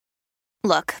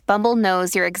Look, Bumble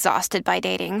knows you're exhausted by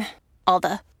dating. All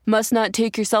the must not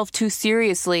take yourself too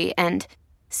seriously and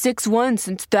 6'1"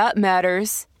 since that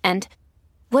matters. And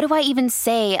what do I even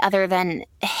say other than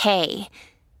hey?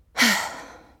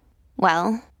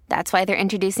 Well, that's why they're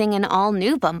introducing an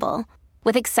all-new Bumble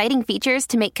with exciting features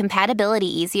to make compatibility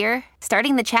easier,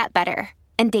 starting the chat better,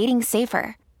 and dating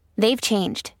safer. They've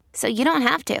changed, so you don't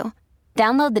have to.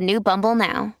 Download the new Bumble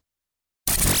now.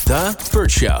 The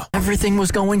Burt Show. Everything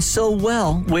was going so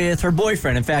well with her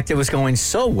boyfriend. In fact, it was going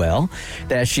so well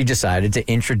that she decided to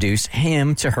introduce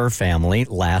him to her family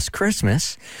last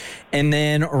Christmas. And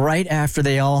then right after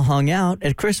they all hung out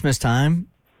at Christmas time,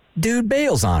 dude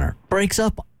bails on her, breaks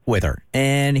up with her.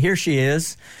 And here she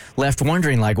is, left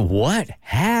wondering, like, what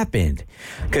happened?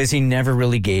 Because he never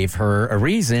really gave her a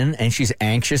reason, and she's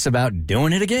anxious about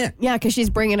doing it again. Yeah, because she's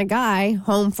bringing a guy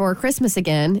home for Christmas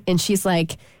again, and she's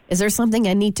like, is there something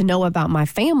I need to know about my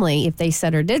family if they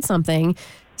said or did something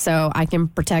so I can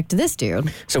protect this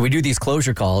dude? So we do these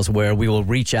closure calls where we will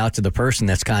reach out to the person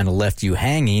that's kind of left you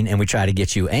hanging, and we try to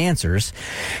get you answers.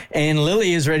 And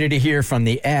Lily is ready to hear from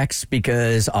the ex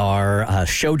because our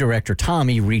show director,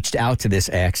 Tommy, reached out to this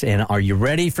ex. And are you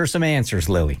ready for some answers,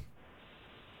 Lily?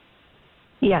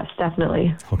 Yes,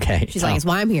 definitely. Okay. She's like, it's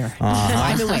why I'm here.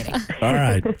 I've been waiting. All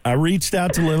right. I reached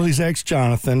out to Lily's ex,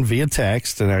 Jonathan, via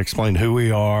text, and I explained who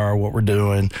we are, what we're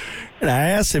doing. And I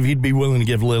asked if he'd be willing to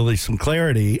give Lily some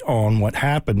clarity on what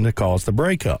happened to cause the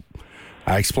breakup.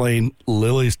 I explained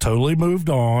Lily's totally moved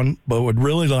on, but would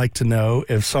really like to know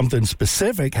if something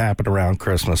specific happened around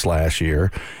Christmas last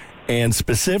year, and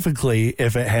specifically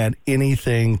if it had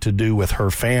anything to do with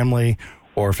her family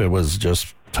or if it was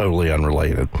just totally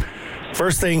unrelated.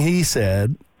 First thing he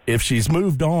said, if she's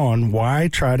moved on, why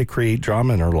try to create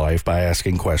drama in her life by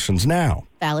asking questions now?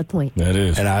 Valid point. That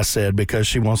is. And I said, because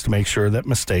she wants to make sure that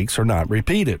mistakes are not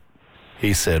repeated.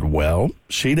 He said, well,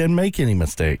 she didn't make any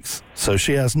mistakes, so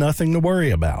she has nothing to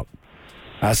worry about.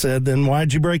 I said, then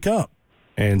why'd you break up?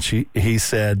 And he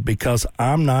said, because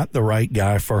I'm not the right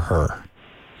guy for her.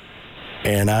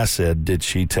 And I said, did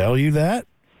she tell you that,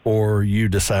 or you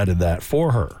decided that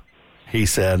for her? He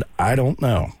said, I don't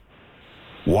know.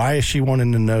 Why is she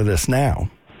wanting to know this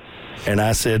now? And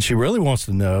I said, she really wants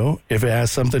to know if it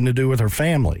has something to do with her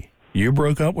family. You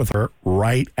broke up with her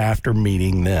right after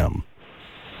meeting them.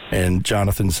 And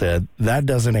Jonathan said, that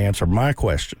doesn't answer my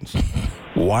questions.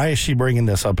 Why is she bringing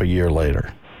this up a year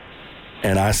later?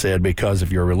 And I said, because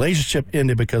if your relationship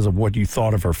ended because of what you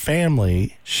thought of her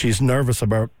family, she's nervous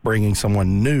about bringing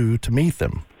someone new to meet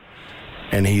them.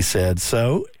 And he said,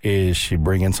 so is she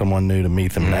bringing someone new to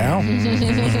meet them now?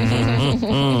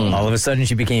 All of a sudden,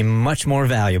 she became much more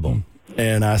valuable.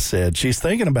 And I said, she's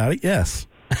thinking about it, yes.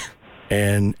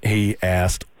 And he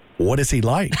asked, what is he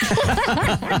like?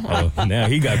 Oh, now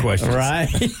he got questions. Right.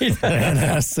 And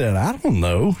I said, I don't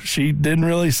know. She didn't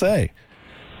really say.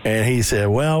 And he said,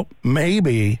 well,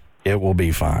 maybe it will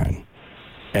be fine.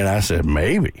 And I said,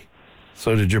 maybe.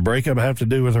 So did your breakup have to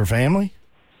do with her family?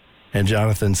 And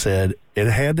Jonathan said, it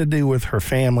had to do with her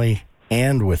family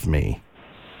and with me.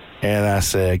 And I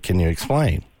said, can you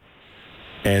explain?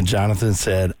 And Jonathan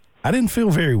said, I didn't feel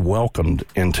very welcomed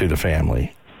into the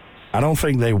family. I don't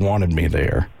think they wanted me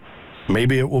there.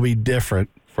 Maybe it will be different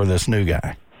for this new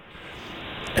guy.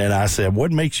 And I said,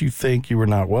 what makes you think you were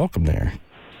not welcome there?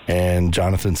 And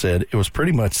Jonathan said, it was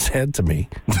pretty much said to me.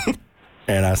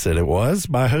 And I said, it was?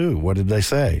 By who? What did they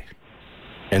say?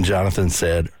 And Jonathan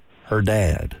said, her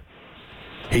dad.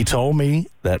 He told me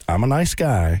that I'm a nice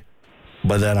guy,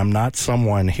 but that I'm not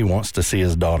someone he wants to see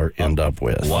his daughter end up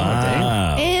with.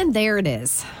 Wow. And there it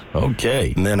is.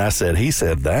 Okay. And then I said, he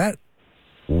said that?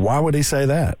 Why would he say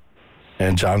that?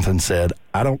 And Jonathan said,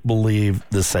 I don't believe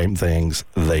the same things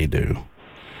they do.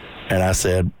 And I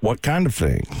said, what kind of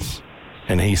things?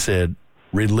 And he said,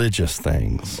 religious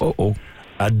things. Uh-oh.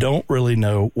 I don't really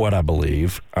know what I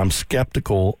believe. I'm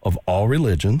skeptical of all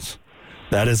religions.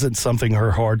 That isn't something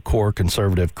her hardcore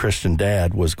conservative Christian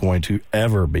dad was going to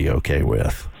ever be okay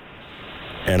with.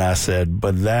 And I said,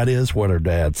 but that is what her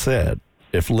dad said.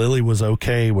 If Lily was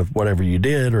okay with whatever you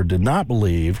did or did not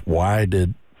believe, why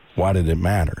did it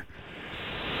matter?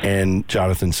 And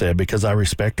Jonathan said, because I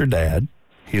respect her dad.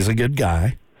 He's a good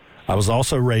guy. I was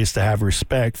also raised to have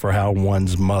respect for how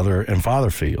one's mother and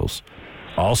father feels.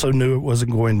 I also knew it was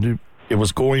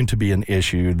going to be an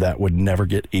issue that would never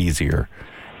get easier.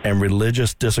 And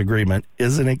religious disagreement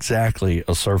isn't exactly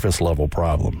a surface level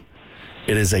problem.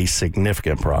 It is a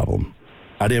significant problem.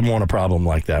 I didn't want a problem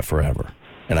like that forever.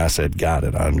 And I said, got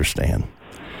it, I understand.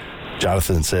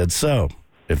 Jonathan said, so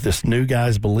if this new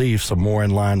guy's beliefs are more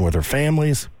in line with her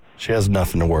family's, she has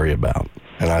nothing to worry about.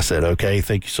 And I said, okay,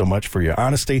 thank you so much for your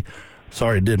honesty.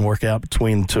 Sorry it didn't work out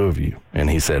between the two of you. And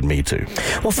he said, me too.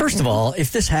 Well, first of all,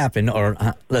 if this happened, or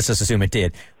let's just assume it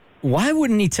did, why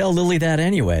wouldn't he tell Lily that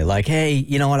anyway? Like, hey,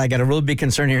 you know what? I got a really big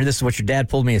concern here. This is what your dad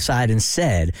pulled me aside and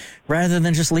said, rather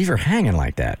than just leave her hanging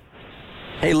like that.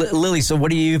 Hey, Lily, so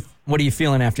what are you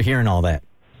feeling after hearing all that?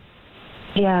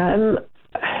 Yeah, I'm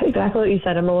exactly what you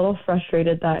said. I'm a little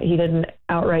frustrated that he didn't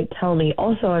outright tell me.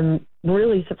 Also, I'm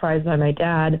really surprised by my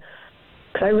dad,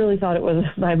 because I really thought it was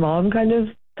my mom kind of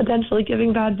potentially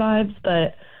giving bad vibes.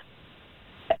 But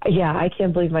yeah, I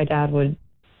can't believe my dad would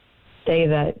say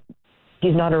that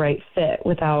he's not a right fit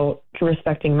without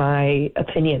respecting my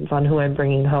opinions on who I'm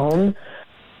bringing home.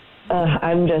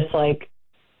 I'm just like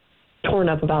torn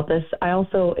up about this.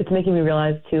 It's making me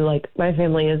realize too, like, my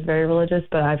family is very religious,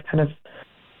 but I've kind of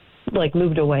like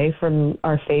moved away from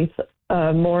our faith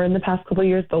more in the past couple of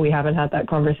years, but we haven't had that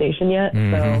conversation yet.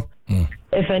 So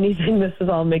if anything, this is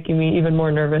all making me even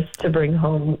more nervous to bring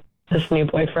home this new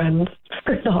boyfriend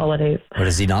for the holidays. Or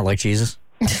does he not like Jesus?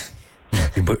 He's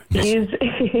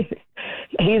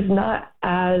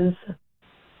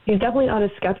definitely not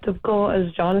as skeptical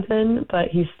as Jonathan, but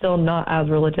he's still not as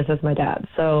religious as my dad.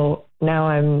 So now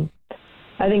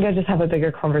I think I just have a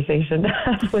bigger conversation to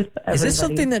have with everybody. Is this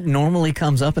something that normally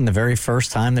comes up in the very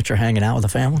first time that you're hanging out with a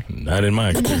family? Not in my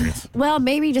experience. Well,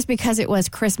 maybe just because it was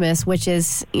Christmas, which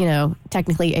is, you know,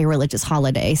 technically a religious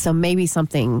holiday. So maybe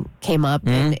something came up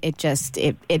and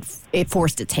it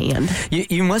forced its hand.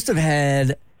 You must have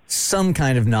had some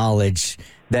kind of knowledge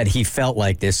that he felt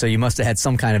like this, so you must have had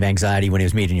some kind of anxiety when he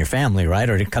was meeting your family, right?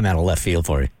 Or did it come out of left field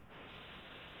for you?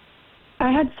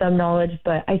 I had some knowledge,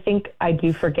 but I think I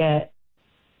do forget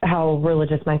how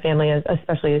religious my family is,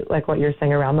 especially like what you're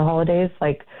saying around the holidays.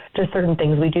 Like, just certain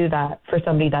things we do that for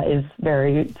somebody that is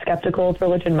very skeptical of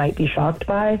religion might be shocked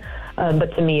by,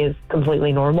 but to me is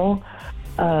completely normal.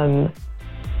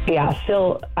 Yeah,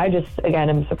 still, again,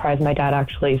 I'm surprised my dad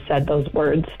actually said those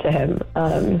words to him.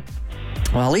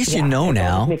 Well, at least you know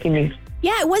now. Making me,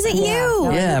 Yeah, it wasn't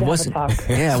you. Yeah, it wasn't.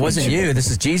 Yeah, it wasn't you.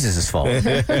 This is Jesus' fault. Jesus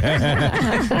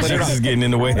is getting in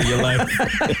the way of your life.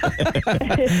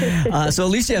 So at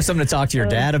least you have something to talk to your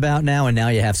dad about now, and now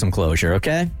you have some closure.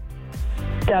 Okay.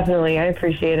 Definitely, I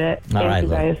appreciate it. All right,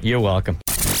 Thank you guys. You're welcome.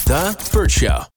 The Burt Show.